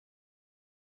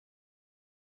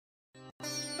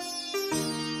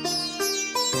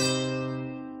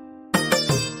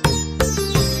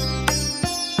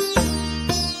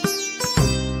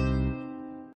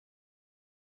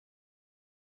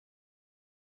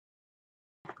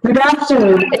Good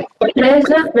afternoon. It's a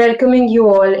pleasure welcoming you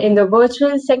all in the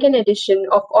virtual second edition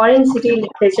of Orange City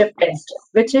Literature Fest,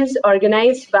 which is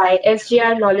organized by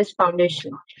SGR Knowledge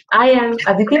Foundation. I am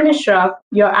Aditi Mishra,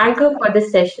 your anchor for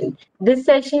this session. This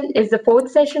session is the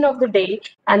fourth session of the day,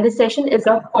 and the session is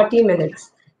of 40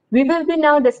 minutes. We will be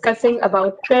now discussing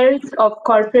about perils of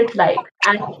corporate life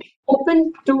and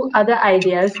open to other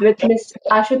ideas with Mr.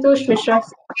 Ashutosh Mishra.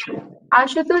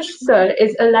 Ashutosh Sir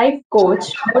is a life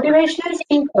coach, motivational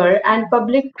speaker, and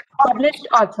published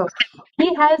author.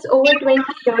 He has over 20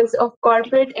 years of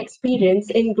corporate experience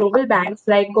in global banks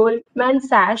like Goldman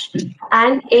Sachs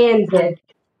and ANZ.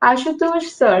 Ashutosh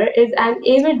Sir is an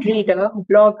avid reader,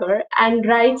 blogger, and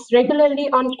writes regularly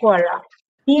on Quora.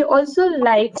 He also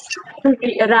likes to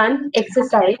run,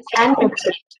 exercise, and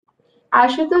meditate.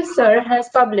 Ashutosh Sir has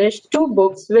published two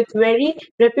books with very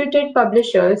reputed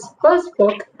publishers. First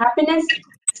book, Happiness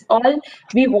is All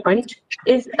We Want,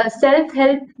 is a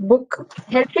self-help book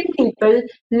helping people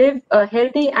live a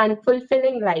healthy and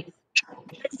fulfilling life.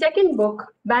 The second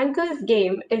book, Banker's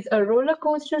Game, is a roller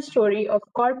coaster story of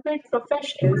corporate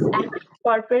professionals and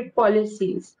corporate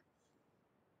policies.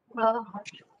 Uh,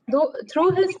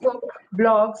 through his book,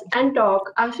 blogs, and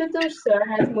talk, Ashutosh Sir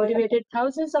has motivated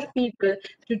thousands of people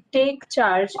to take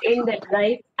charge in their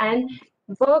life and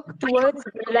work towards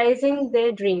realizing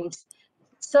their dreams.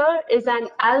 Sir is an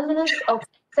alumnus of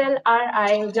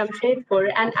XLRI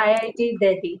Jamshedpur and IIT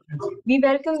Delhi. We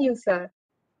welcome you, sir.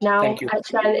 Now, Thank you. I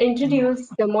shall introduce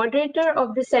the moderator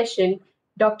of the session,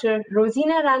 Dr.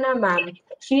 Rozina Rana ma'am.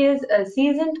 She is a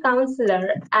seasoned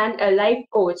counselor and a life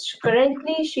coach.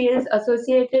 Currently, she is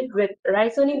associated with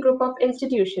Raisoni Group of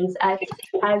Institutions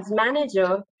as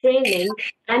manager, training,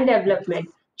 and development.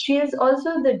 She is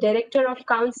also the director of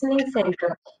Counseling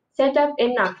Center, set up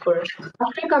in Nagpur.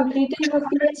 After completing her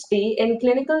PhD in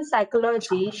clinical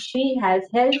psychology, she has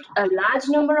helped a large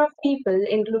number of people,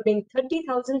 including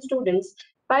 30,000 students,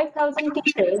 5,000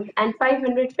 teachers, and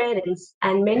 500 parents,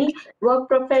 and many work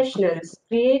professionals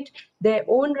create their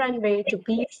own runway to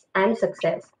peace and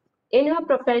success. In her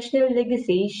professional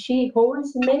legacy, she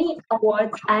holds many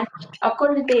awards and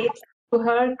accolades to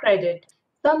her credit.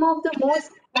 Some of the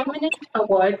most prominent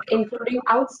awards, including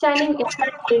Outstanding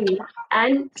Inquiry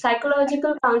and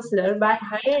Psychological Counselor by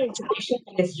Higher Education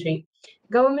Ministry,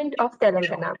 Government of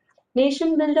Telangana,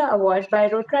 Nation Builder Award by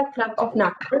Rotary Club of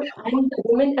Nagpur, and the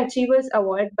Women Achievers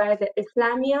Award by the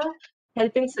Islamia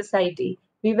Helping Society.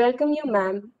 We welcome you,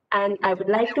 ma'am, and I would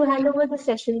like to hand over the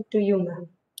session to you, ma'am.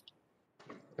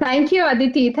 Thank you,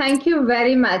 Aditi. Thank you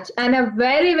very much. And a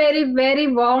very, very, very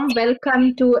warm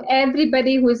welcome to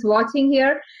everybody who is watching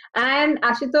here. And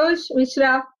Ashutosh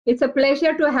Mishra, it's a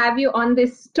pleasure to have you on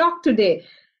this talk today.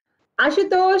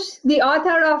 Ashutosh, the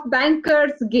author of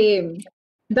Banker's Game.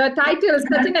 The title,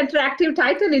 such an attractive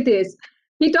title it is.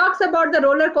 He talks about the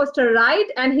roller coaster ride,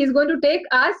 and he's going to take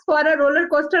us for a roller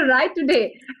coaster ride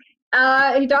today.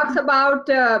 He talks about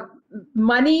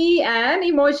money and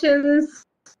emotions,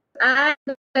 and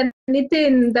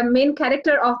Nitin, the main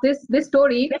character of this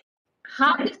story,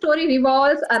 how the story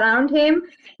revolves around him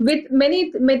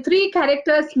with three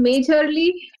characters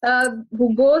majorly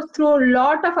who goes through a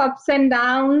lot of ups and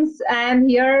downs, and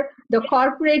here the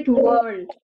corporate world,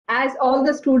 as all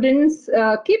the students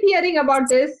keep hearing about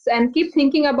this and keep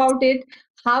thinking about it,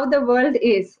 how the world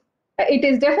is. It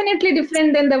is definitely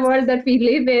different than the world that we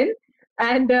live in,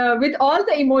 and with all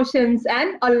the emotions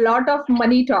and a lot of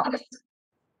money talks.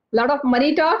 Lot of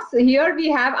money talks. Here we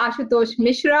have Ashutosh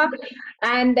Mishra,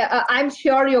 and I'm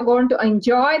sure you're going to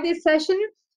enjoy this session.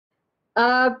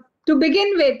 To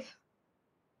begin with,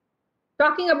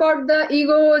 talking about the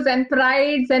egos and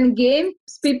prides and games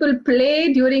people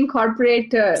play during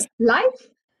corporate life.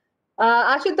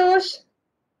 Ashutosh,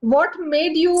 what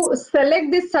made you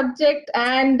select this subject,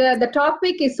 and the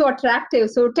topic is so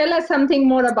attractive? So tell us something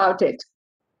more about it.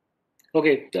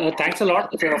 Okay, thanks a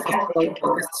lot for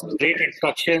this great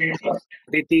introduction,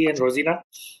 Aditi and Rozina,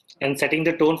 and setting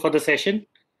the tone for the session.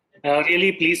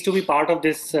 Really pleased to be part of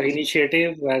this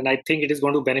initiative, and I think it is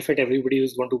going to benefit everybody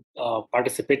who's going to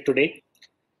participate today.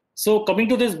 So coming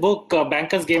to this book,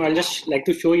 Banker's Game, I'll just like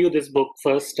to show you this book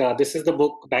first. This is the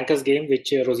book Banker's Game,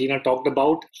 which Rozina talked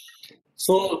about.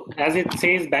 So as it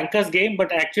says, Banker's Game,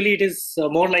 but actually it is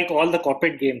more like all the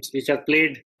corporate games which are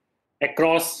played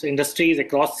across industries,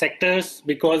 across sectors,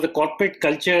 because the corporate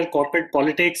culture, corporate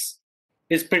politics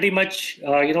is pretty much,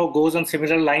 goes on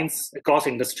similar lines across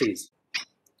industries.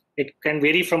 It can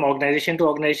vary from organization to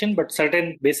organization, but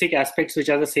certain basic aspects which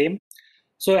are the same.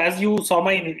 So as you saw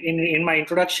in my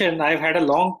introduction, I've had a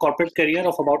long corporate career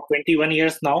of about 21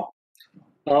 years now.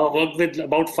 worked with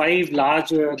about 5 large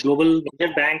global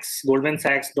major banks: Goldman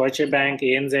Sachs, Deutsche Bank,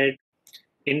 ANZ,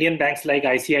 Indian banks like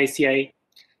ICICI.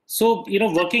 So,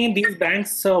 working in these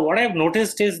banks, what I've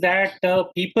noticed is that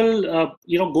people,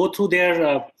 go through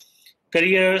their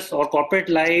careers or corporate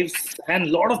lives, and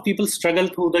a lot of people struggle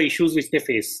through the issues which they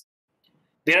face.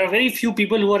 There are very few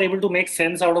people who are able to make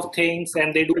sense out of things,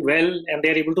 and they do well, and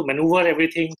they're able to maneuver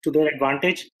everything to their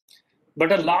advantage.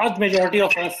 But a large majority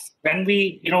of us, when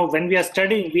we are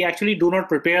studying, we actually do not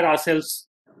prepare ourselves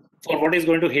for what is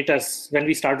going to hit us when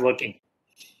we start working.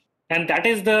 And that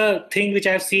is the thing which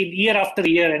I've seen year after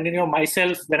year. And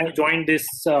myself, when I joined this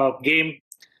game,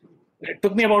 it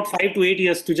took me about 5 to 8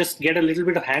 years to just get a little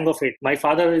bit of hang of it. My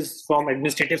father is from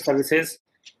administrative services,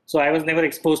 so I was never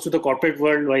exposed to the corporate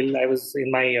world while I was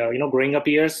in my growing up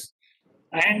years.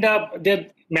 And the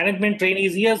management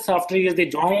trainees, years after years, they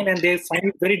join and they find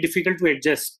it very difficult to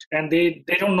adjust. And they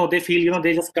don't know. They feel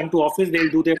they just come to office, they'll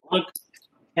do their work,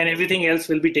 and everything else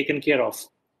will be taken care of.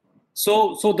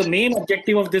 So the main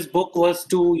objective of this book was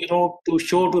to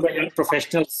show to the young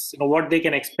professionals what they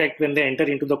can expect when they enter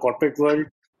into the corporate world,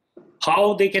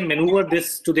 how they can maneuver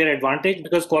this to their advantage,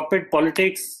 because corporate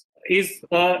politics is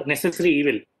a necessary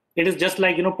evil. It is just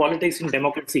like politics in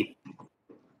democracy.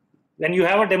 When you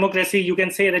have a democracy, you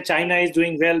can say that China is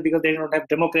doing well because they don't have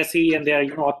democracy and they are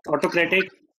autocratic.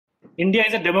 India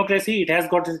is a democracy. It has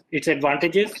got its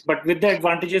advantages, but with the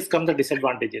advantages come the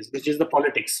disadvantages, which is the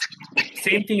politics.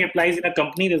 Same thing applies in a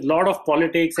company. There's a lot of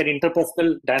politics and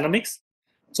interpersonal dynamics.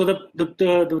 So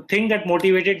the thing that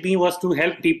motivated me was to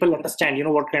help people understand,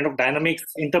 what kind of dynamics,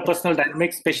 interpersonal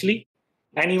dynamics especially.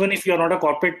 And even if you're not a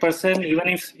corporate person, even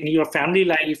if in your family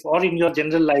life or in your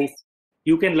general life,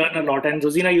 you can learn a lot. And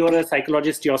Rozina, you're a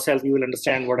psychologist yourself. You will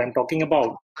understand what I'm talking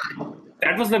about.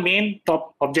 That was the main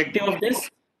top objective of this.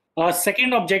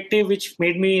 Second objective, which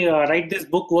made me write this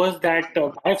book, was that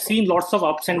I've seen lots of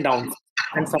ups and downs.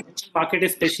 And financial market,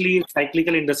 especially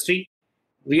cyclical industry,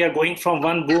 we are going from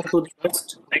one boom to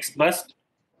the next bust.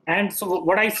 And so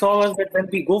what I saw was that when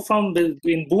we go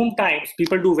in boom times,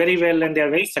 people do very well and they are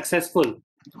very successful.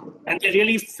 And they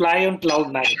really fly on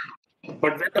cloud nine.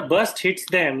 But when the burst hits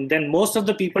them, then most of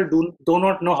the people do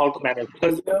not know how to manage,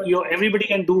 because everybody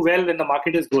can do well when the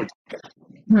market is good.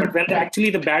 But when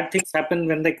actually the bad things happen,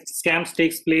 when the scams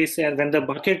takes place, and when the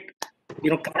market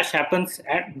crash happens,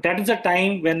 that is a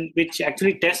time which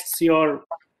actually tests your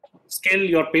skill,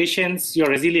 your patience, your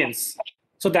resilience.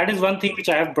 So that is one thing which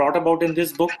I have brought about in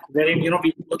this book, wherein we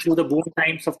go through the boom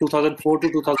times of 2004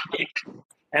 to 2008.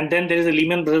 And then there is a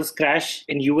Lehman Brothers crash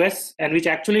in US, and which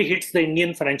actually hits the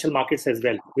Indian financial markets as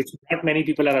well, which not many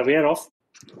people are aware of.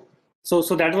 So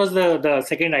that was the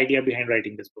second idea behind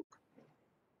writing this book.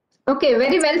 Okay,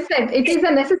 very well said. It is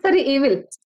a necessary evil.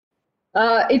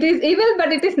 It is evil,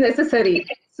 but it is necessary.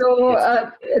 So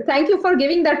thank you for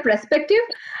giving that perspective.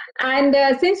 And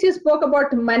since you spoke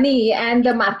about money and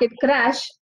the market crash,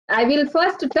 I will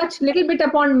first touch a little bit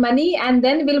upon money, and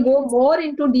then we'll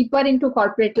go deeper into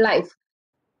corporate life.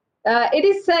 It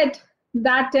is said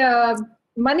that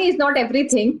money is not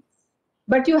everything,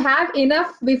 but you have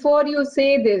enough before you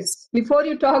say this. Before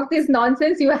you talk this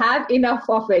nonsense, you have enough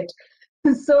of it.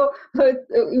 So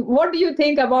what do you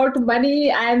think about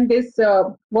money and this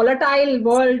volatile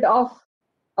world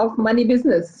of money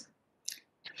business?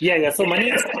 Yeah. So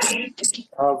money is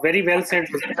very well said.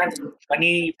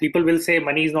 Money, people will say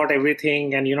money is not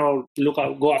everything, and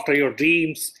go after your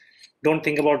dreams. Don't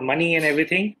think about money and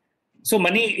everything. So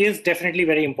money is definitely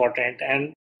very important,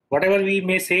 and whatever we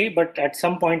may say, but at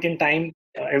some point in time,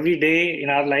 every day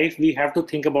in our life, we have to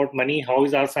think about money. How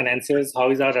is our finances? How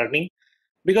is our earning?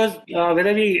 Because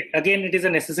it is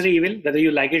a necessary evil, whether you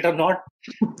like it or not.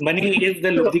 Money is the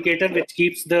lubricator which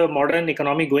keeps the modern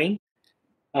economy going.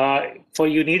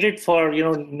 You need it for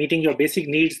meeting your basic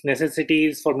needs,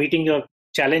 necessities, for meeting your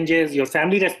challenges, your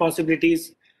family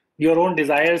responsibilities, your own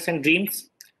desires and dreams.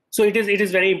 So it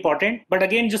is very important. But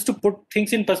again, just to put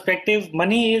things in perspective,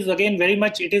 money is again very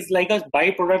much, it is like a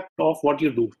byproduct of what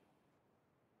you do.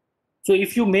 So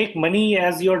if you make money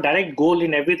as your direct goal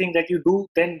in everything that you do,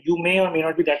 then you may or may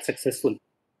not be that successful.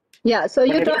 Yeah, so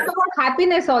you talk about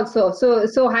happiness also.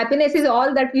 So happiness is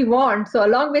all that we want. So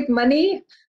along with money,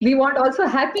 we want also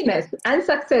happiness and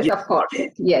success, of course.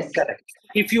 Yes. Correct.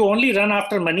 If you only run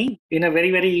after money in a very,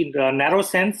 very narrow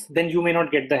sense, then you may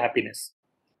not get the happiness.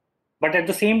 But at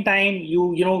the same time,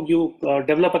 you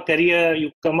develop a career,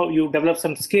 you develop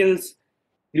some skills,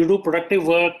 you do productive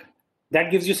work, that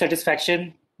gives you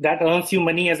satisfaction, that earns you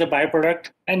money as a byproduct,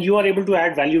 and you are able to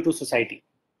add value to society.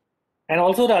 And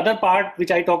also the other part,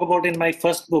 which I talk about in my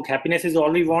first book, Happiness is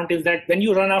All We Want, is that when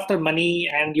you run after money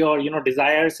and your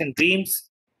desires and dreams,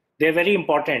 they're very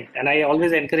important. And I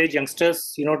always encourage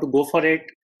youngsters, to go for it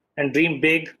and dream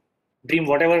big, dream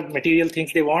whatever material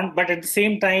things they want. But at the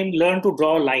same time, learn to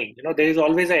draw a line. There is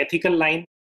always an ethical line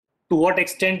to what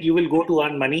extent you will go to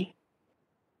earn money.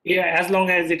 Yeah, as long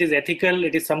as it is ethical,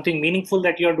 it is something meaningful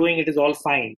that you're doing, it is all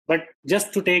fine. But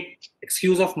just to take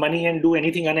excuse of money and do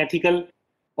anything unethical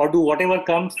or do whatever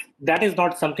comes, that is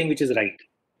not something which is right.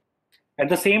 At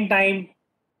the same time,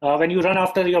 when you run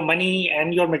after your money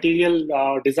and your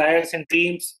material desires and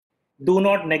dreams, do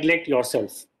not neglect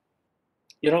yourself.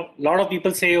 A lot of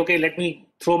people say, okay, let me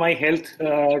throw my health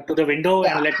to the window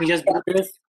and let me just do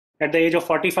this. At the age of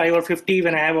 45 or 50,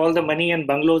 when I have all the money and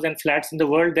bungalows and flats in the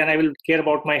world, then I will care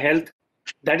about my health.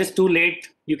 That is too late.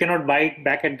 You cannot buy it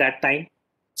back at that time.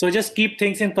 So just keep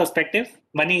things in perspective.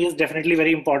 Money is definitely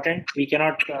very important. We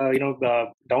cannot,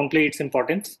 downplay its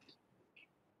importance.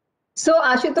 So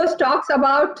Ashutosh talks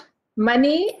about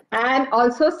money and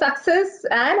also success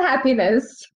and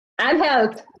happiness and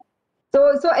health.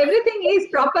 So everything is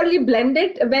properly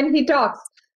blended when he talks.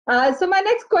 So my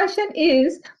next question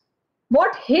is,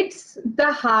 what hits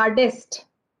the hardest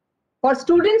for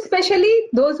students, especially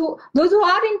those who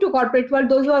are into corporate world,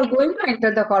 those who are going to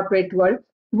enter the corporate world?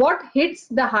 What hits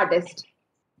the hardest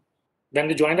when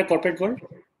they join the corporate world?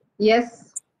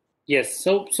 Yes.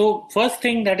 So first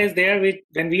thing that is there,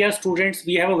 when we are students,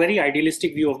 we have a very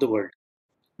idealistic view of the world.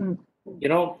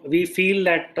 We feel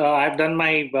that I've done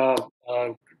my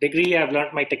degree, I've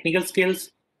learned my technical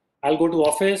skills, I'll go to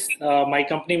office, my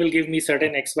company will give me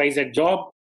certain XYZ job,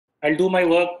 I'll do my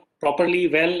work properly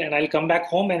well, and I'll come back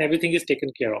home and everything is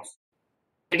taken care of.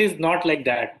 It is not like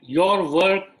that. Your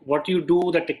work, what you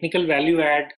do, the technical value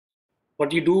add,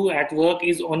 what you do at work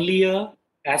is only a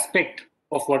aspect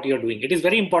of what you're doing. It is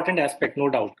very important aspect, no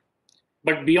doubt.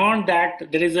 But beyond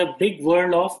that, there is a big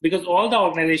world of, because all the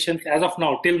organizations as of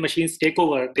now, till machines take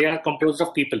over, they are composed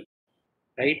of people,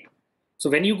 right?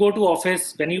 So when you go to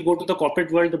office, when you go to the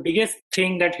corporate world, the biggest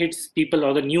thing that hits people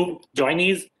or the new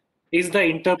joinees is the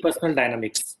interpersonal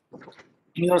dynamics.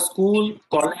 In your school,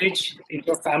 college, in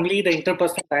your family, the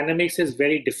interpersonal dynamics is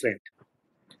very different.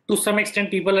 To some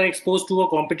extent, people are exposed to a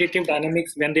competitive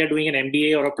dynamics when they are doing an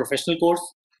MBA or a professional course.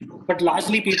 But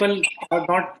largely, people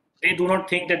do not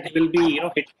think that they will be,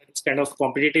 hit by this kind of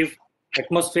competitive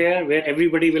atmosphere where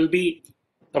everybody will be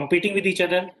competing with each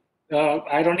other.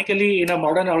 Ironically, in a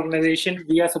modern organization,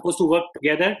 we are supposed to work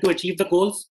together to achieve the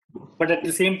goals. But at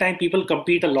the same time, people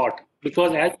compete a lot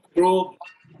because as you grow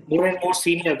more and more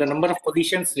senior, the number of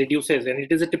positions reduces, and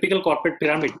it is a typical corporate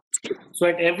pyramid. So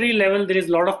at every level, there is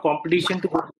a lot of competition to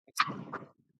go.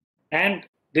 And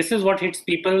this is what hits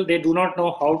people. They do not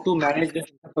know how to manage this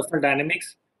interpersonal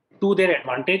dynamics to their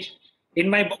advantage. In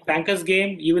my book, Banker's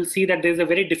Game, you will see that there is a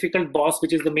very difficult boss,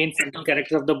 which is the main central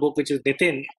character of the book, which is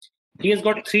Nitin. He has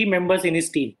got 3 members in his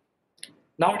team.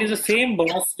 Now it is the same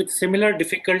boss with similar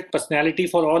difficult personality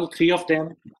for all 3 of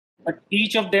them, but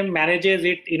each of them manages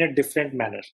it in a different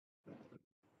manner.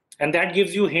 And that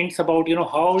gives you hints about,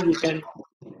 how you can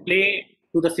play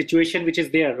to the situation which is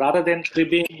there rather than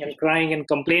cribbing and crying and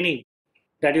complaining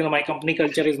that, my company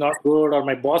culture is not good or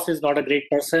my boss is not a great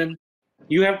person.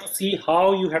 You have to see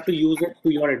how you have to use it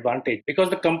to your advantage, because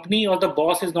the company or the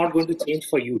boss is not going to change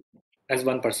for you as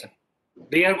one person.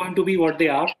 They are going to be what they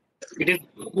are. It is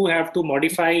you who have to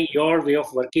modify your way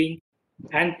of working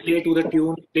and play to the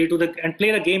tune, play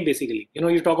the game basically.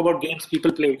 You talk about games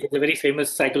people play, which is a very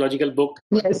famous psychological book.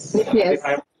 Yes.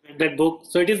 I have read that book.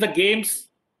 So it is the games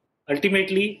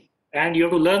ultimately, and you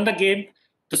have to learn the game.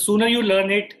 The sooner you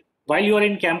learn it, while you are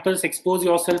in campus, expose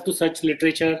yourself to such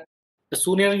literature. The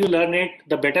sooner you learn it,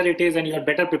 the better it is, and you are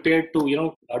better prepared to,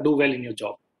 do well in your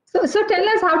job. So tell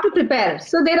us how to prepare.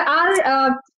 So there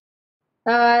are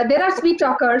sweet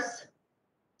talkers.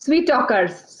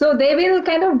 So they will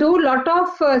kind of do a lot of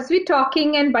sweet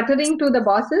talking and buttering to the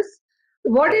bosses.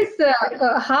 What is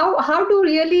how do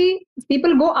really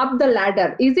people go up the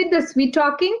ladder? Is it the sweet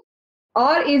talking,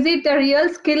 or is it the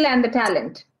real skill and the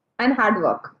talent and hard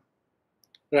work?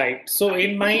 Right. So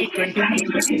in my 20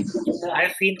 I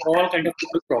have seen all kind of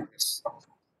people progress.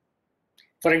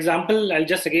 For example, I'll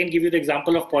just again give you the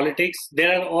example of politics.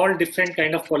 There are all different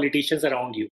kind of politicians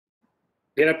around you.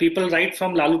 There are people right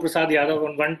from Lalu Prasad Yadav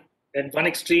on one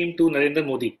extreme to Narendra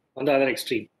Modi on the other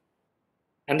extreme.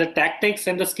 And the tactics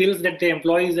and the skills that they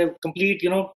employ is a complete,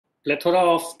 plethora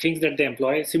of things that they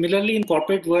employ. Similarly, in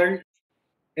corporate world,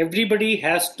 everybody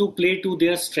has to play to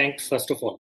their strength first of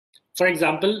all. For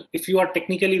example, if you are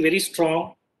technically very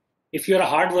strong, if you are a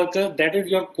hard worker, that is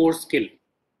your core skill.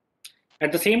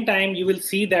 At the same time, you will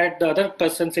see that the other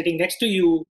person sitting next to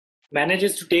you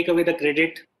manages to take away the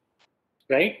credit,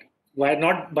 right? Why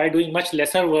not by doing much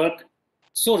lesser work,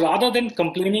 So rather than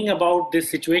complaining about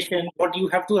this situation, what you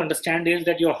have to understand is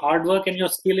that your hard work and your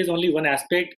skill is only one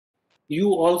aspect.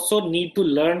 You also need to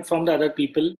learn from the other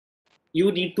people.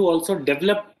 You need to also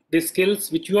develop the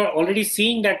skills which you are already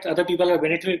seeing that other people are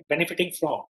benefiting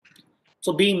from.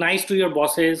 So being nice to your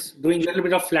bosses, doing a little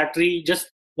bit of flattery,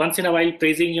 just once in a while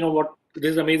praising, what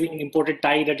this amazing imported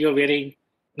tie that you're wearing,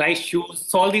 nice shoes.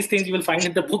 So all these things you will find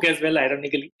in the book as well,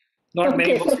 ironically. Not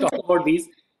many Okay. books talk about these.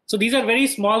 So these are very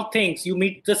small things. You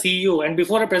meet the CEO and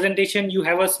before a presentation, you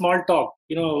have a small talk,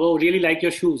 oh, really like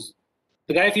your shoes.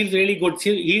 The guy feels really good.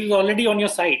 He's already on your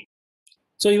side.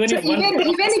 So even So if one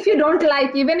even if you don't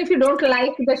like,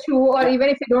 the shoe, or even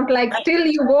if you don't like, still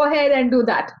you go ahead and do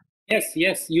that.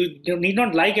 yes, you need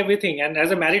not like everything. And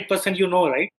as a married person,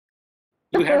 right?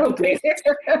 You have to Okay. place.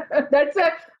 That's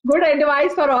a good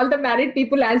advice for all the married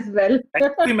people as well. And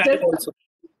to be married Just, also.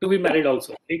 To be married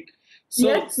also, right? So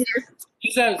yes, yes.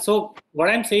 these are so what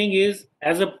I'm saying is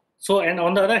and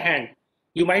on the other hand,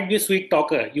 you might be a sweet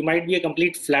talker, you might be a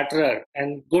complete flatterer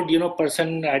and good,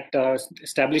 person at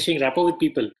establishing rapport with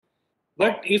people.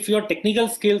 But if your technical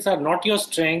skills are not your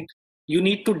strength, you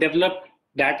need to develop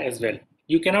that as well.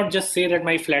 You cannot just say that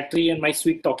my flattery and my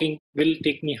sweet talking will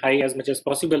take me high as much as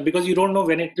possible because you don't know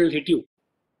when it will hit you.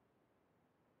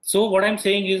 So what I'm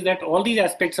saying is that all these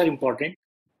aspects are important.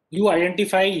 You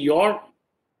identify your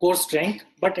core strength,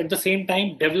 but at the same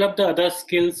time develop the other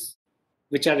skills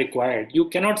which are required. You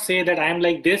cannot say that I am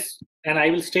like this and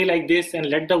I will stay like this and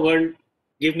let the world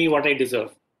give me what I deserve.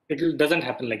 Doesn't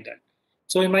happen like that.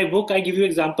 So in my book, I give you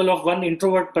example of one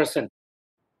introvert person.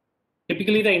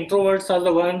 Typically, the introverts are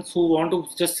the ones who want to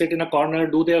just sit in a corner,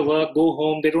 do their work, go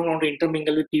home. They don't want to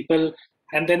intermingle with people.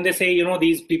 And then they say,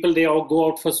 these people, they all go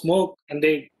out for smoke and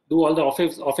they do all the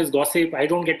office gossip. I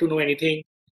don't get to know anything.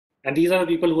 And these are the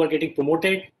people who are getting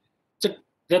promoted. So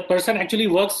the person actually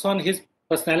works on his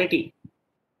personality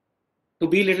to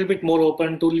be a little bit more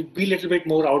open, to be a little bit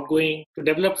more outgoing, to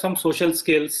develop some social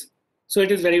skills. So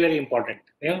it is very, very important.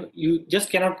 You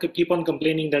just cannot keep on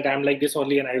complaining that I'm like this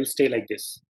only and I will stay like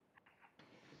this.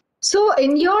 So,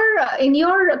 in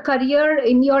your career,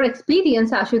 in your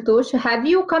experience, Ashutosh, have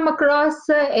you come across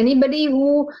anybody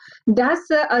who does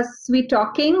a sweet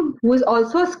talking, who is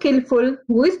also skillful,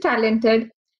 who is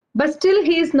talented, but still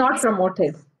he is not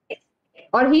promoted,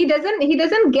 or he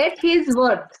doesn't get his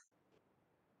worth?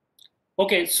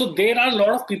 Okay, so there are a lot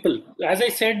of people. As I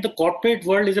said, the corporate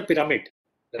world is a pyramid,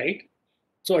 right?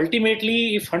 So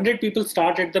ultimately, if 100 people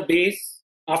start at the base,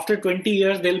 after 20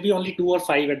 years, there'll be only 2 or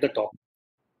 5 at the top.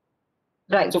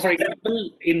 Right. So, for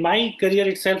example, in my career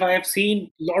itself, I have seen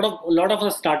a lot of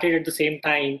us started at the same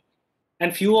time,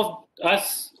 and few of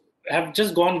us have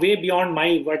just gone way beyond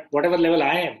my whatever level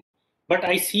I am. But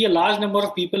I see a large number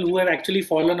of people who have actually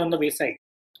fallen on the wayside.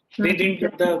 They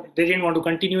didn't want to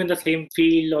continue in the same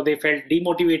field, or they felt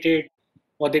demotivated,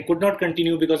 or they could not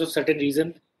continue because of certain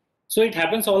reasons. So it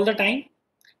happens all the time.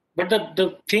 But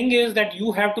the thing is that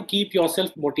you have to keep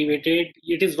yourself motivated.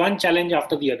 It is one challenge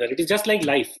after the other. It is just like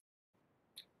life.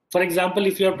 For example,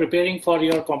 if you're preparing for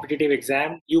your competitive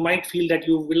exam, you might feel that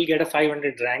you will get a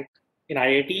 500 rank in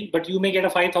IIT, but you may get a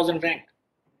 5,000 rank.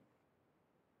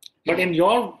 But in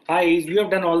your eyes, you have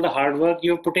done all the hard work.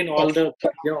 You have put in all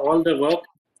the work.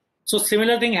 So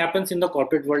similar thing happens in the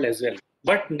corporate world as well.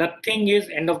 But nothing is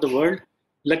end of the world.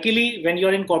 Luckily, when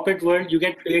you're in corporate world, you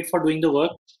get paid for doing the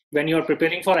work. When you're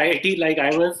preparing for IIT, like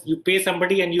I was, you pay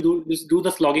somebody and you do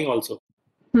the slogging also.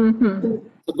 Mm-hmm.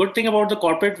 The good thing about the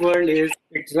corporate world is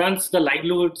it runs the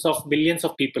livelihoods of millions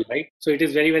of people, right? So it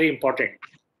is very, very important.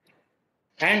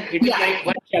 And it is like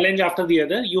one challenge after the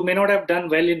other. You may not have done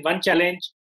well in one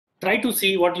challenge. Try to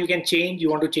see what you can change. You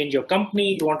want to change your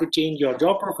company, you want to change your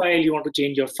job profile, you want to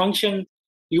change your function,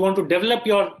 you want to develop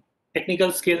your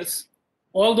technical skills.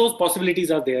 All those possibilities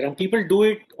are there. And people do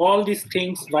it, all these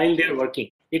things while they're working.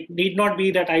 It need not be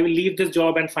that I will leave this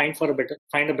job and find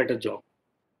a better job.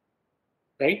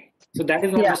 Right? So that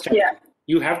is not the strategy.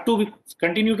 You have to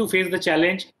continue to face the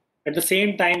challenge. At the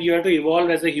same time, you have to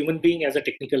evolve as a human being, as a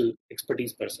technical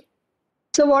expertise person.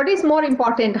 So, what is more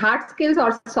important, hard skills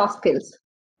or soft skills?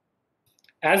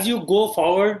 As you go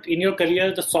forward in your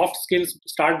career, the soft skills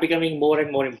start becoming more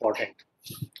and more important.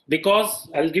 Because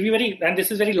I'll give you and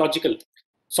this is very logical.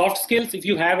 Soft skills, if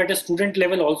you have at a student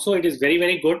level also, it is very,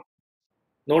 very good,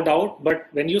 no doubt. But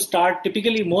when you start,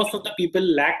 typically most of the people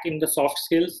lack in the soft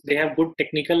skills. They have good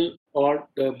technical or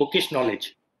bookish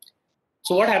knowledge.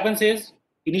 So what happens is,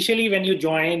 initially when you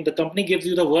join, the company gives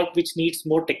you the work which needs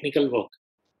more technical work.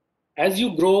 As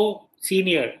you grow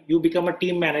senior, you become a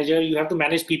team manager, you have to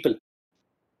manage people,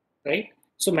 right?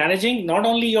 So managing not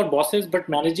only your bosses, but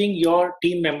managing your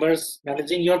team members,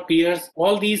 managing your peers,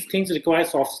 all these things require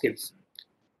soft skills.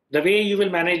 The way you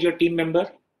will manage your team member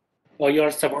or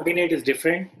your subordinate is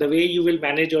different. The way you will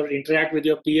manage or interact with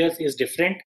your peers is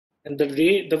different. And the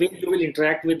way you will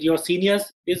interact with your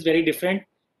seniors is very different.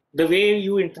 The way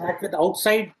you interact with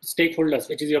outside stakeholders,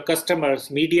 which is your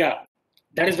customers, media,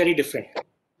 that is very different.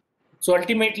 So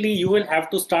ultimately, you will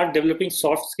have to start developing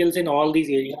soft skills in all these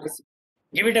areas.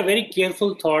 Give it a very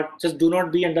careful thought. Just do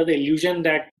not be under the illusion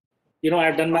that,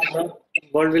 I've done my work,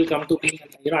 world will come to me,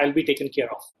 and, I'll be taken care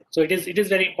of. So it is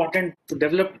very important to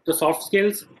develop the soft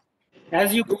skills.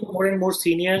 As you grow more and more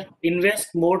senior,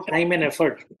 invest more time and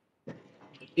effort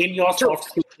in your soft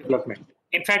skills development.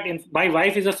 In fact, my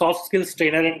wife is a soft skills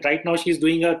trainer, and right now she's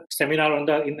doing a seminar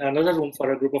in another room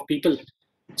for a group of people.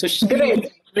 So she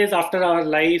is always after our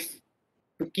life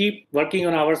to keep working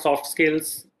on our soft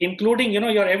skills, including,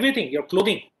 your everything, your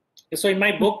clothing. So in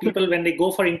my book, people, when they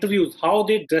go for interviews, how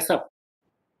they dress up,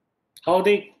 how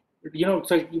they,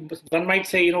 so one might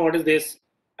say, what is this?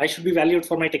 I should be valued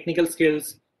for my technical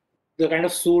skills, the kind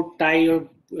of suit, tie,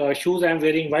 or shoes I'm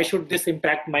wearing. Why should this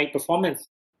impact my performance?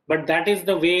 But that is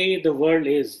the way the world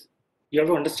is. You have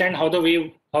to understand how the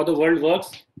world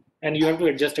works, and you have to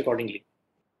adjust accordingly.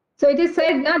 So it is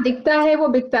said, na dikta hai wo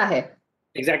bikta hai.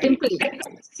 Exactly.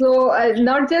 So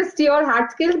not just your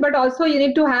hard skills, but also you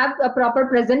need to have a proper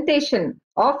presentation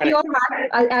of Correct. your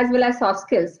hard as well as soft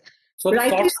skills. So the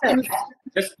soft skills,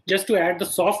 just to add, the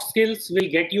soft skills will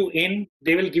get you in.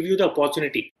 They will give you the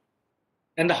opportunity,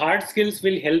 and the hard skills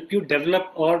will help you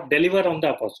develop or deliver on the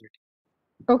opportunity.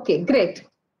 Okay, great.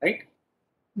 Right?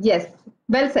 Yes,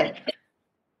 well said.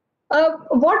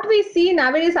 What we see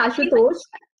nowadays, Ashutosh,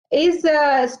 is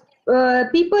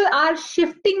people are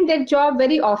shifting their job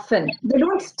very often. They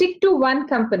don't stick to one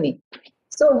company.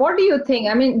 So what do you think?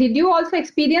 I mean, did you also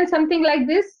experience something like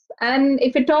this? And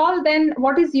if at all, then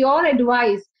what is your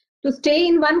advice? To stay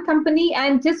in one company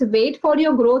and just wait for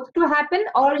your growth to happen,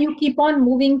 or you keep on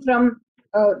moving from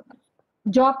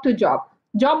job to job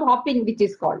hopping, which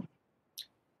is called?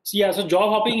 So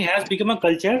job hopping has become a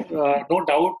culture, no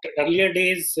doubt. Earlier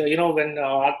days, when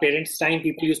our parents' time,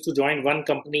 people used to join one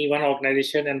company, one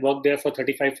organization, and work there for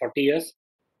 35, 40 years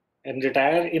and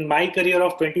retire. In my career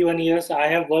of 21 years, I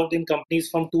have worked in companies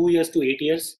from 2 years to 8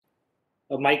 years.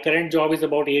 My current job is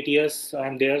about 8 years.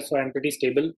 I'm there, so I'm pretty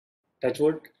stable. Touch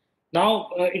wood.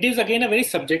 Now, it is again a very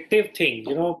subjective thing.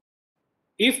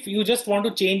 If you just want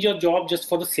to change your job just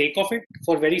for the sake of it,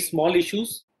 for very small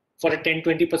issues, for a 10,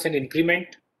 20%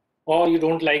 increment, or you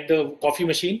don't like the coffee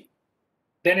machine,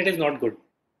 then it is not good.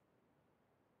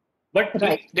 But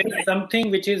if there is something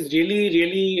which is really,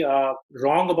 really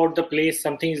wrong about the place,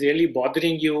 something is really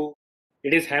bothering you,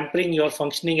 it is hampering your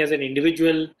functioning as an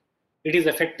individual, it is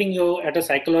affecting you at a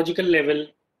psychological level,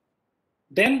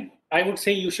 then I would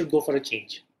say you should go for a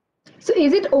change. So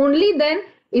is it only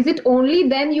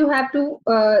then you have to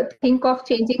think of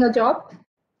changing a job?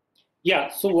 Yeah,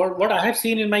 so what I have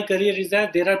seen in my career is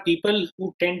that there are people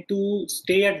who tend to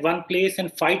stay at one place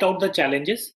and fight out the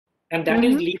challenges, and that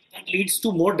leads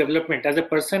to more development as a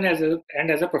person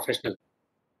and as a professional.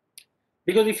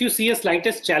 Because if you see a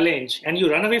slightest challenge and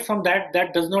you run away from that,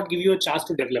 that does not give you a chance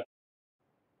to develop.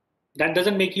 That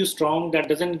doesn't make you strong, that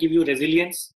doesn't give you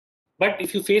resilience. But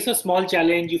if you face a small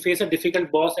challenge, you face a difficult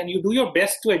boss, and you do your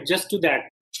best to adjust to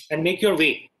that and make your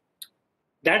way,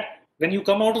 that when you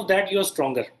come out of that, you're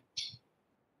stronger.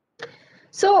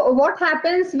 So what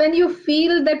happens when you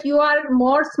feel that you are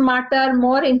more smarter,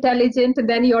 more intelligent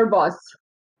than your boss?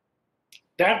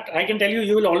 That I can tell you,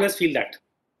 you will always feel that.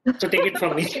 So take it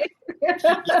from me.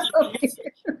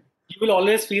 You will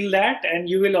always feel that, and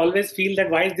you will always feel that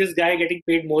why is this guy getting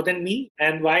paid more than me,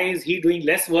 and why is he doing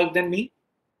less work than me?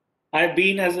 I've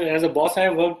been as a boss,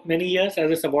 I've worked many years.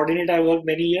 As a subordinate, I've worked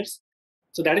many years.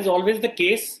 So that is always the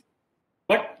case.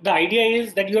 But the idea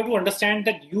is that you have to understand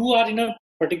that you are in a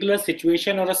particular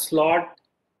situation or a slot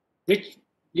which,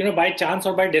 by chance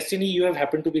or by destiny, you have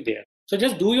happened to be there. So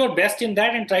just do your best in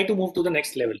that and try to move to the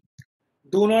next level.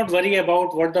 Do not worry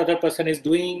about what the other person is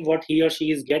doing, what he or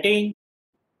she is getting.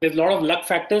 There's a lot of luck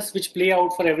factors which play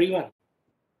out for everyone.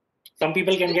 Some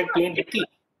people can get plain lucky.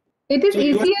 It is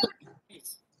easier.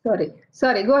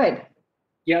 Sorry, go ahead.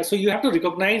 Yeah, so you have to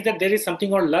recognize that there is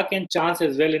something called luck and chance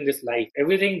as well in this life.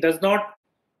 Everything does not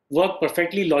work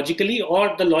perfectly logically,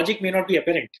 or the logic may not be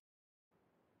apparent.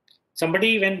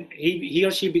 Somebody, when he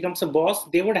or she becomes a boss,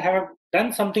 they would have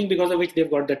done something because of which they've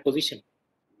got that position.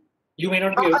 You may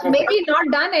not be able to maybe not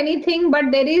done anything,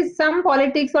 but there is some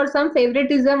politics or some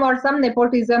favoritism or some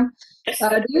nepotism. Yes.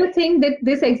 Do you think that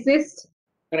this exists?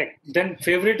 Correct. Then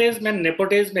favoritism and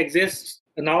nepotism exists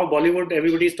now Bollywood,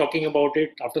 everybody is talking about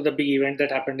it after the big event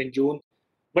that happened in June.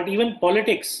 But even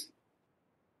politics,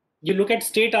 you look at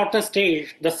state after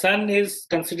state, the son is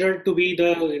considered to be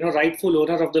the rightful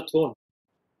owner of the throne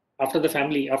after the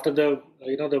family, after the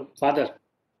the father,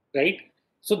 right?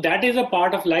 So that is a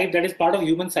part of life, that is part of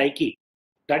human psyche.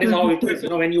 That is how it is.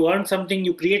 When you earn something,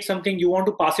 you create something, you want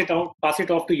to pass it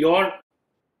off to your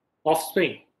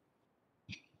offspring.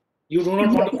 You do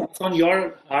not want to pass on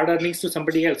your hard earnings to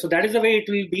somebody else. So that is the way it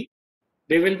will be.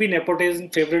 There will be nepotism,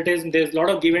 favoritism. There's a lot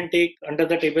of give and take under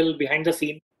the table, behind the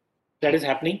scene that is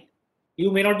happening.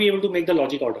 You may not be able to make the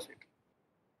logic out of it.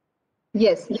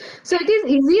 Yes. So it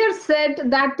is easier said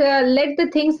that let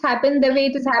the things happen the way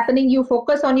it is happening. You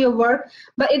focus on your work,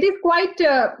 but it is quite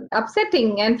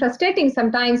upsetting and frustrating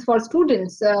sometimes for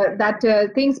students that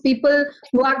people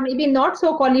who are maybe not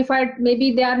so qualified,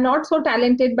 maybe they are not so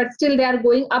talented, but still they are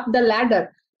going up the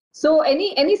ladder. So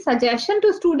any suggestion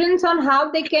to students on how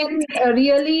they can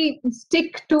really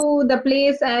stick to the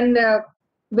place and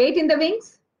wait in the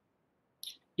wings?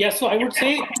 Yeah, so I would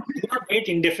say do not wait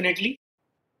indefinitely.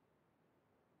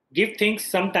 Give things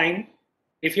some time.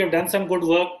 If you have done some good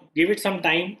work, give it some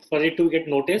time for it to get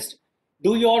noticed.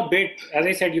 Do your bit, as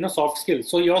I said, soft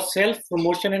skills. So your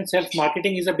self-promotion and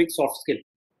self-marketing is a big soft skill,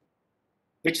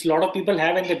 which a lot of people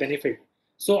have and they benefit.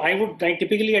 So I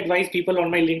typically advise people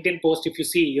on my LinkedIn post, if you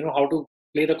see, how to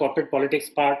play the corporate politics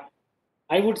part,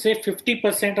 I would say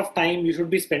 50% of time you should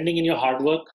be spending in your hard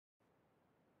work,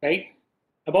 right?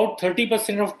 About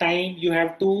 30% of time you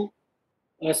have to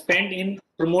spend in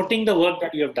promoting the work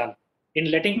that you have done,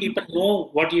 in letting people know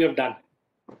what you have done.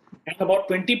 And about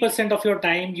 20% of your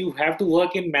time you have to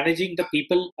work in managing the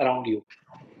people around you.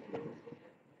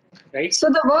 Right? So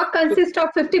the work consists of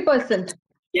 50%.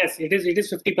 Yes, it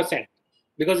is 50%.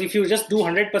 Because if you just do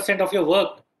 100% of your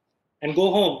work and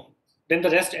go home, then the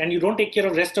rest, and you don't take care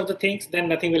of rest of the things, then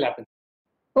nothing will happen.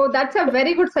 Oh, that's a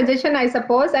very good suggestion, I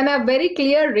suppose, and a very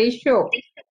clear ratio.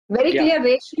 Clear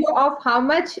ratio of how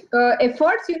much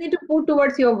efforts you need to put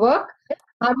towards your work,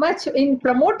 how much in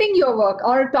promoting your work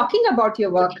or talking about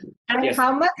your work, and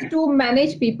how much to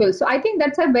manage people. So I think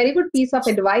that's a very good piece of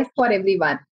advice for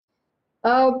everyone.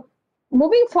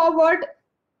 Moving forward,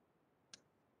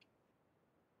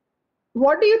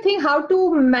 what do you think, how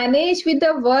to manage with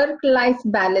the work-life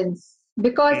balance?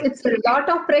 Because it's a lot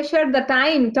of pressure, the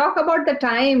time, talk about the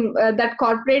time that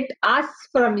corporate asks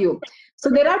from you. So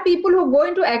there are people who go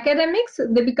into academics,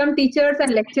 they become teachers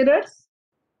and lecturers.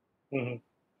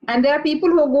 And there are people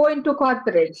who go into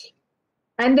corporate.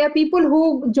 And there are people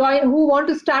who want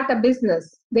to start a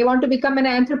business. They want to become an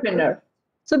entrepreneur.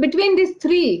 So between these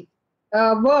three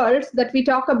worlds that we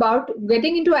talk about,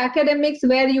 getting into academics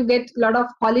where you get a lot of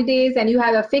holidays and you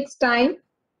have a fixed time,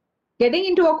 getting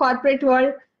into a corporate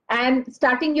world and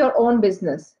starting your own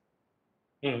business.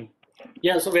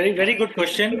 Yeah, so very, very good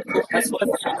question. As far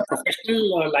as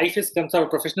professional life is concerned,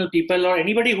 professional people or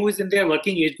anybody who is in their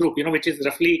working age group, which is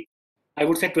roughly, I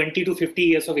would say 20 to 50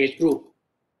 years of age group,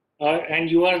 and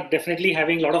you are definitely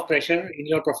having a lot of pressure in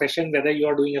your profession, whether you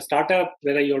are doing a startup,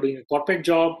 whether you are doing a corporate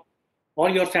job or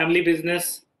your family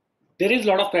business, there is a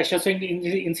lot of pressure. So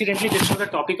incidentally, this was the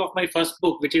topic of my first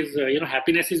book, which is,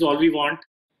 Happiness is All We Want,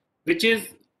 which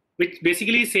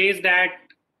basically says that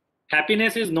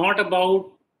happiness is not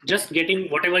about just getting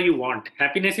whatever you want.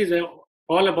 Happiness is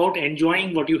all about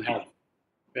enjoying what you have,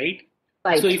 right?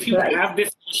 So if you have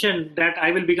this vision that I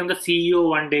will become the CEO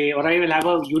one day, or I will have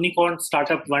a unicorn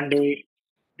startup one day,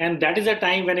 and that is a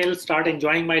time when I will start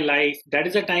enjoying my life, that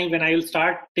is a time when I will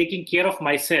start taking care of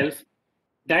myself,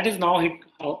 that is now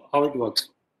how it works.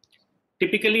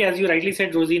 Typically, as you rightly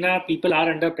said, Rozina, people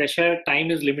are under pressure, time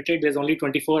is limited, there's only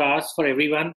 24 hours for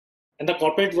everyone, and the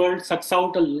corporate world sucks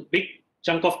out a big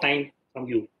chunk of time from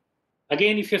you.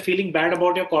 Again, if you're feeling bad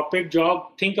about your corporate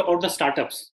job, think about the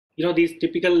startups. These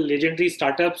typical legendary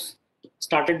startups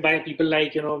started by people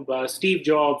like, Steve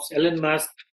Jobs, Elon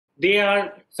Musk. They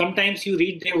are, sometimes you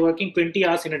read they're working 20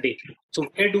 hours in a day. So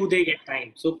where do they get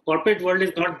time? So corporate world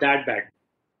is not that bad.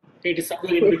 It is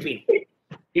somewhere in between.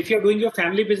 If you're doing your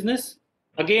family business,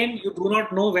 again, you do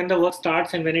not know when the work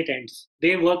starts and when it ends.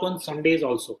 They work on Sundays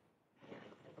also.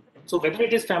 So whether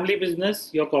it is family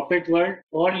business, your corporate world,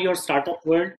 or your startup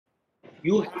world,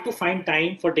 you have to find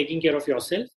time for taking care of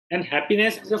yourself. And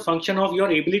happiness is a function of your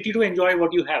ability to enjoy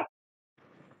what you have.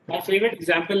 My favorite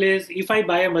example is if I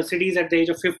buy a Mercedes at the age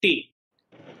of 50,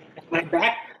 my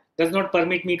back does not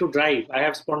permit me to drive. I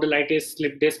have spondylitis,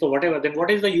 slip disc, or whatever. Then what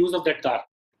is the use of that car?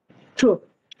 True.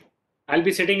 I'll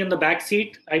be sitting in the back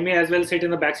seat. I may as well sit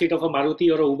in the back seat of a Maruti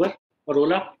or a Uber or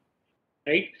Ola,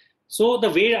 right? So the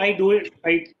way I do it,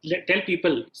 I tell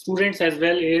people, students as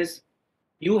well, is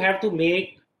you have to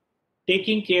make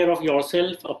taking care of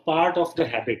yourself a part of the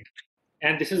habit.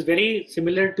 And this is very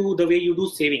similar to the way you do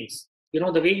savings.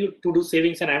 The way you to do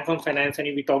savings, and I'm from finance, and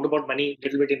we talked about money a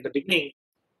little bit in the beginning.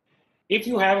 If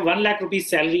you have 1 lakh rupees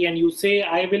salary and you say,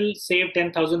 I will save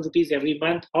 10,000 rupees every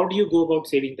month, how do you go about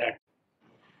saving that?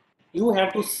 You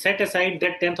have to set aside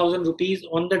that 10,000 rupees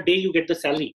on the day you get the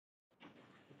salary.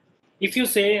 If you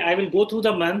say, I will go through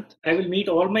the month, I will meet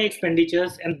all my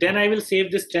expenditures, and then I will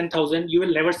save this 10,000, you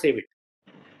will never save it.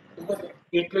 Because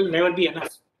it will never be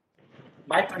enough.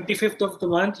 By 25th of the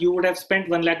month, you would have spent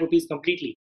 1 lakh rupees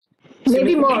completely.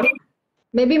 Maybe more.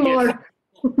 Maybe more. Yes,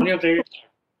 on your credit card.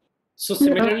 So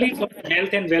similarly, for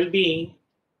health and well-being,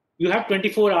 you have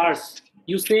 24 hours.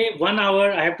 You say 1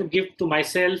 hour I have to give to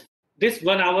myself. This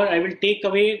 1 hour I will take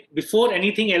away before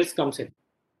anything else comes in.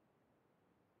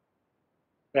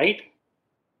 Right?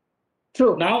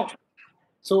 True. Now,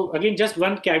 so again, just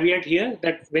one caveat here,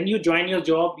 that when you join your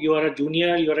job, you are a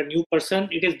junior, you are a new person,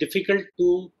 it is difficult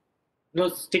to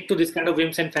stick to this kind of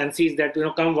whims and fancies that,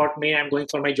 come what may, I'm going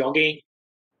for my jogging,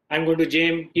 I'm going to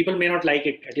gym. People may not like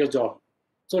it at your job.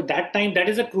 So that time, that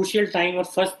is a crucial time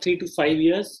of first 3 to 5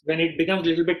 years when it becomes a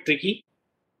little bit tricky.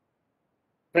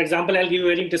 For example, I'll give you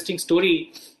a very interesting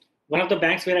story. One of the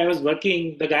banks where I was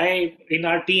working, the guy in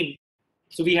our team,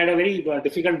 so we had a very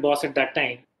difficult boss at that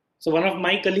time. So one of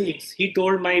my colleagues, he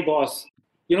told my boss,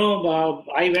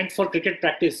 I went for cricket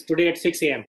practice today at 6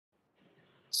 a.m.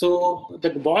 So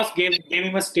the boss gave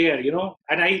him a stare,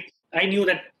 and I knew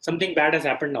that something bad has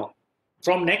happened now.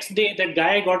 From next day, that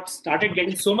guy started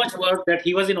getting so much work that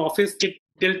he was in office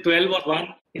till 12 or 1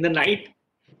 in the night,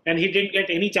 and he didn't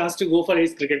get any chance to go for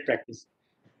his cricket practice.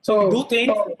 So do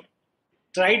things,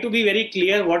 try to be very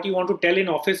clear what you want to tell in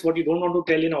office, what you don't want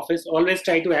to tell in office. Always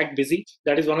try to act busy.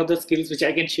 That is one of the skills which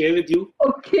I can share with you.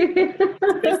 Okay.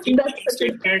 Just keep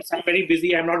statements, I'm very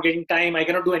busy, I'm not getting time, I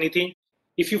cannot do anything.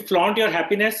 If you flaunt your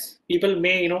happiness, people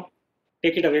may,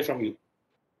 take it away from you.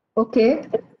 Okay.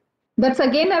 That's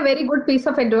again a very good piece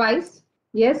of advice.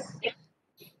 Yes.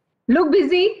 Look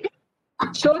busy.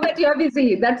 Show that you're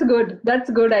busy. That's good. That's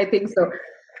good. I think so.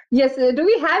 Yes. Do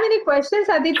we have any questions,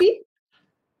 Aditi?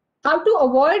 How to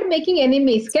avoid making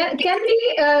enemies? Can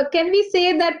we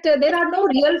say that there are no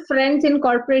real friends in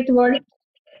corporate world?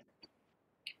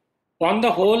 On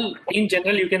the whole, in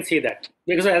general, you can say that,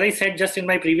 because as I said just in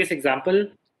my previous example,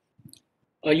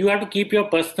 you have to keep your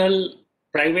personal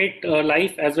private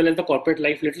life as well as the corporate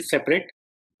life little separate.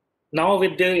 Now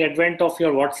with the advent of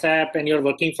your WhatsApp and you're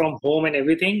working from home and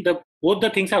everything, both the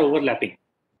things are overlapping.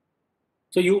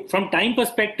 So you, from time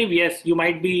perspective, yes, you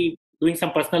might be doing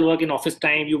some personal work in office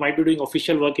time, you might be doing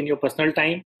official work in your personal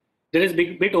time. There is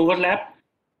bit overlap,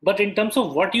 but in terms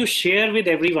of what you share with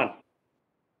everyone,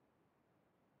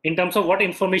 in terms of what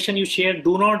information you share,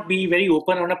 do not be very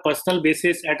open on a personal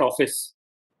basis at office.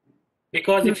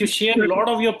 Because if you share a lot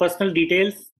of your personal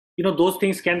details, those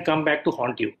things can come back to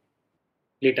haunt you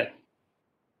later.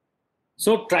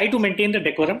 So try to maintain the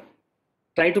decorum.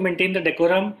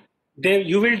 There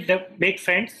you will make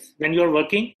friends when you are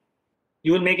working.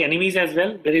 You will make enemies as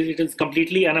well. It is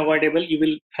completely unavoidable. You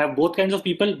will have both kinds of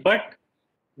people, but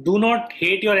do not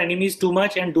hate your enemies too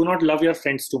much and do not love your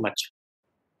friends too much.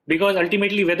 Because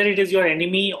ultimately, whether it is your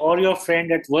enemy or your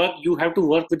friend at work, you have to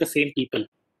work with the same people.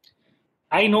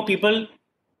 I know people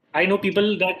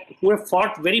that who have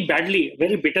fought very badly,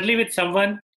 very bitterly with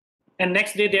someone, and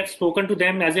next day they have spoken to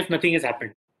them as if nothing has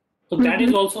happened. So that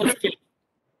is also a skill.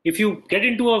 If you get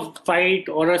into a fight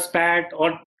or a spat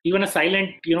or even a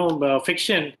silent,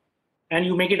 friction, and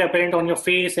you make it apparent on your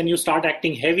face and you start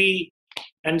acting heavy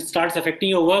and it starts affecting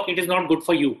your work, it is not good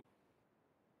for you.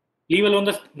 Leave alone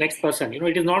the next person.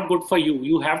 It is not good for you.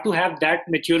 You have to have that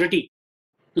maturity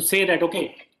to say that,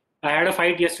 okay, I had a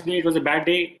fight yesterday, it was a bad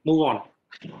day, move on.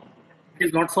 It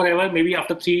is not forever. Maybe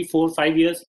after 3, 4, 5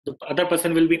 years, the other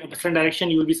person will be in a different direction,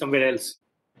 you will be somewhere else.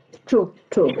 True.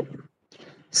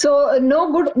 So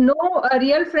no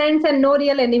real friends and no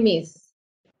real enemies.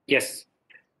 Yes.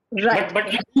 Right.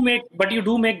 But you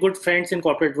do make good friends in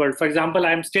corporate world. For example,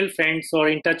 I'm still friends or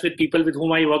in touch with people with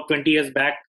whom I worked 20 years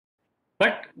back.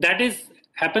 But that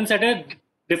happens at a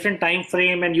different time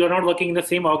frame, and you're not working in the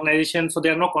same organization, so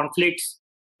there are no conflicts.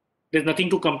 There's nothing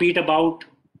to compete about,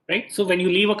 right? So when you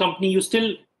leave a company, you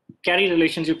still carry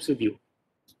relationships with you.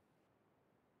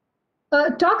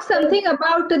 Talk something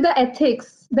about the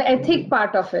ethic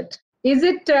part of it. Is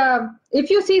it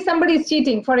if you see somebody is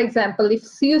cheating, for example, if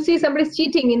you see somebody is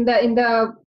cheating in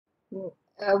the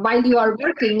while you are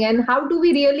working, and how do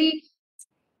we really?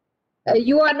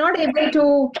 You are not able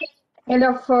to kind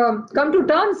of come to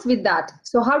terms with that.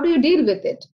 So how do you deal with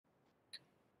it?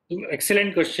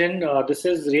 Excellent question. This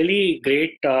is really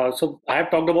great. So I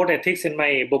have talked about ethics in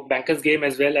my book Banker's Game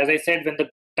as well. As I said, when the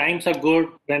times are good,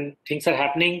 when things are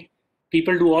happening,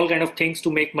 people do all kind of things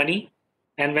to make money.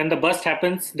 And when the bust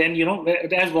happens, then,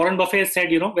 as Warren Buffett said,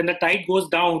 when the tide goes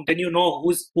down, then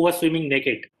who was swimming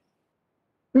naked.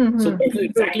 So it's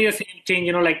exactly the same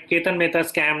thing, like Ketan Mehta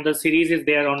Scam. The series is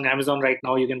there on Amazon right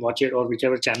now. You can watch it or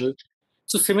whichever channel.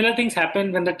 So similar things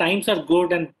happen when the times are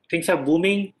good and things are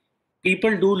booming.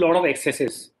 People do a lot of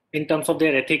excesses in terms of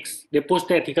their ethics. They push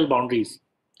the ethical boundaries.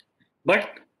 But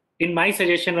in my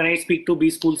suggestion, when I speak to B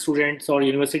school students or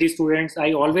university students,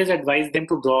 I always advise them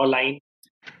to draw a line.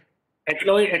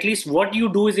 At least what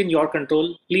you do is in your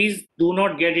control. Please do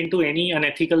not get into any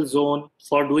unethical zone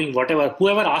for doing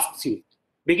whoever asks you.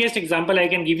 Biggest example I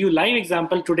can give you, live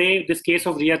example today, this case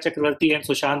of Riya Chakravarti and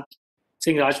Sushant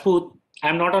Singh Rajput.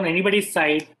 I'm not on anybody's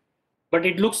side, but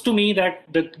it looks to me that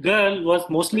the girl was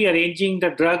mostly arranging the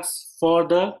drugs for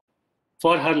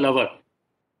her lover,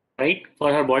 right?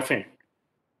 For her boyfriend.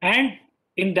 And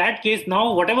in that case,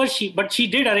 now but she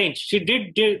did arrange, she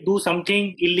did do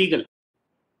something illegal.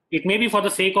 It may be for the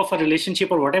sake of a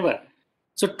relationship or whatever.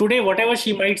 So today, whatever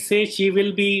she might say, she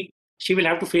will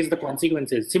have to face the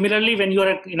consequences. Similarly, when you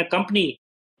are in a company,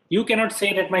 you cannot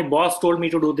say that my boss told me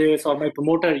to do this or my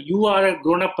promoter. You are a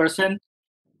grown-up person.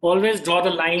 Always draw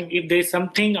the line. If there is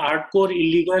something hardcore,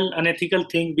 illegal, unethical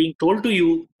thing being told to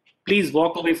you, please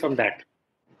walk away from that.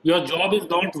 Your job is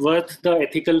not worth the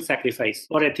ethical sacrifice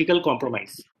or ethical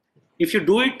compromise. If you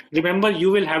do it, remember you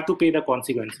will have to pay the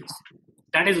consequences.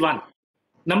 That is one.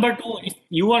 Number two, if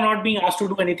you are not being asked to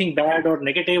do anything bad or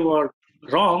negative or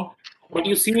wrong, but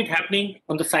you see it happening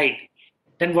on the side,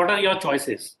 then what are your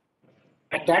choices?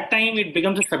 At that time, it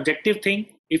becomes a subjective thing.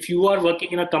 If you are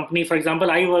working in a company, for example,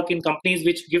 I work in companies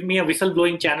which give me a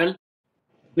whistleblowing channel,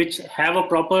 which have a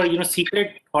proper,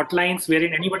 secret hotlines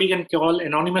wherein anybody can call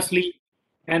anonymously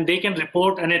and they can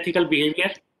report unethical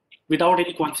behavior without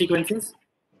any consequences,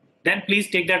 then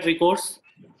please take that recourse.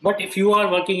 But if you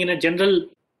are working in a general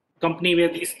company where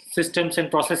these systems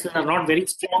and processes are not very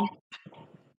strong,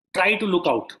 try to look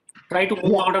out. Try to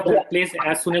move out of that place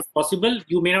as soon as possible.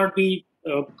 You may not be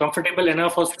comfortable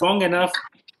enough or strong enough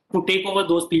to take on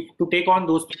those people,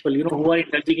 who are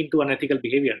indulging into unethical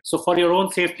behavior. So for your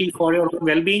own safety, for your own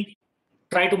well-being,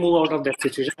 try to move out of that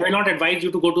situation. I will not advise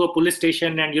you to go to a police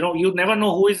station and, you never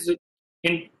know who is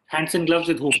in hands and gloves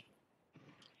with whom.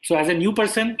 So as a new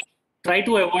person, try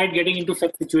to avoid getting into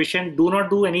such situation. Do not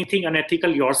do anything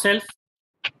unethical yourself.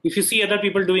 If you see other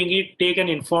people doing it, take an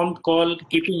informed call,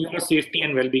 keeping your safety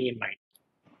and well-being in mind.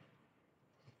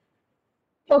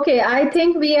 Okay, I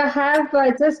think we have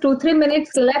just 2-3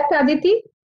 minutes left, Aditi.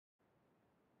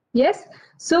 Yes.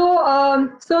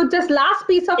 So, just last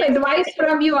piece of advice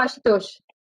from you, Ashutosh.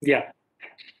 Yeah.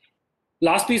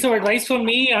 Last piece of advice from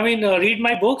me, read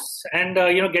my books and,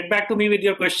 get back to me with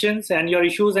your questions and your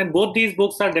issues. And both these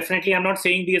books are definitely, I'm not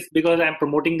saying this because I'm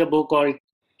promoting the book or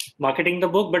marketing the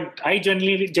book, but I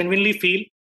genuinely feel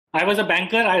I was a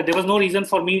banker. There was no reason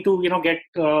for me to, get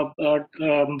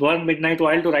burn midnight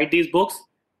oil to write these books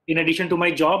in addition to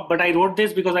my job. But I wrote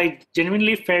this because I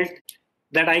genuinely felt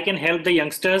that I can help the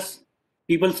youngsters,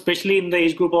 people especially in the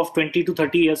age group of 20 to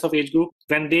 30 years of age group,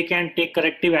 when they can take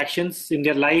corrective actions in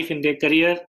their life, in their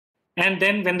career. And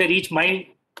then when they reach my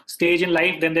stage in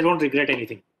life, then they don't regret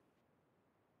anything.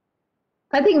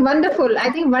 I think wonderful. I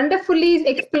think wonderfully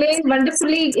explained,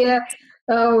 wonderfully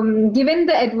given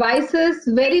the advices,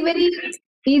 very, very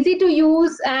easy to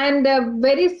use and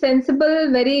very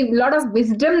sensible, very lot of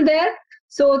wisdom there.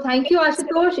 So thank you,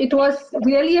 Ashutosh. It was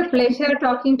really a pleasure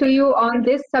talking to you on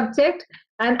this subject.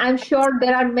 And I'm sure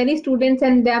there are many students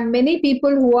and there are many people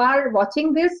who are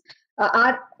watching this,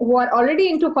 who are already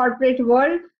into corporate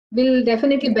world, will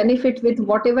definitely benefit with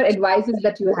whatever advices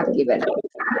that you have given.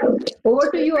 Over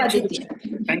to you, Aditi.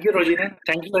 Thank you, Rozina.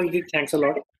 Thank you, Aditi. Thanks a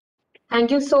lot.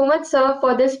 Thank you so much, sir,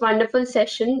 for this wonderful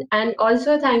session. And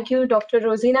also thank you, Dr.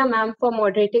 Rozina, ma'am, for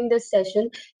moderating this session.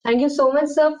 Thank you so much,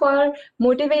 sir, for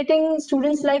motivating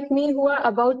students like me who are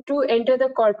about to enter the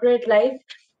corporate life.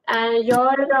 And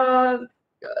your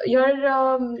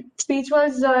speech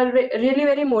was really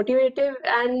very motivative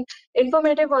and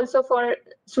informative also for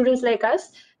students like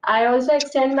us. I also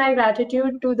extend my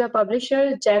gratitude to the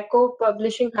publisher, Jacob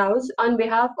Publishing House. On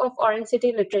behalf of Orange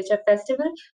City Literature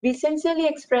Festival, we sincerely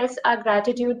express our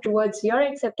gratitude towards your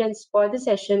acceptance for the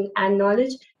session and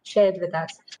knowledge shared with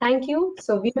us. Thank you.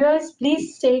 So viewers,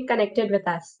 please stay connected with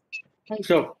us. Thank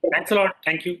you. Thanks a lot.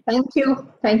 Thank you. Thank you.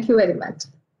 Thank you very much.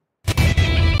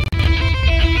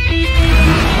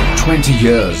 20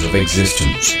 years of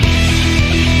existence.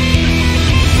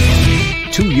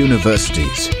 2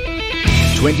 universities.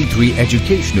 23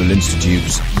 educational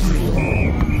institutes,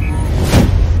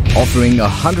 offering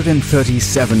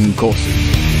 137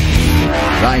 courses.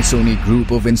 Raisoni Group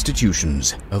of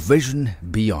Institutions, a vision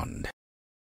beyond.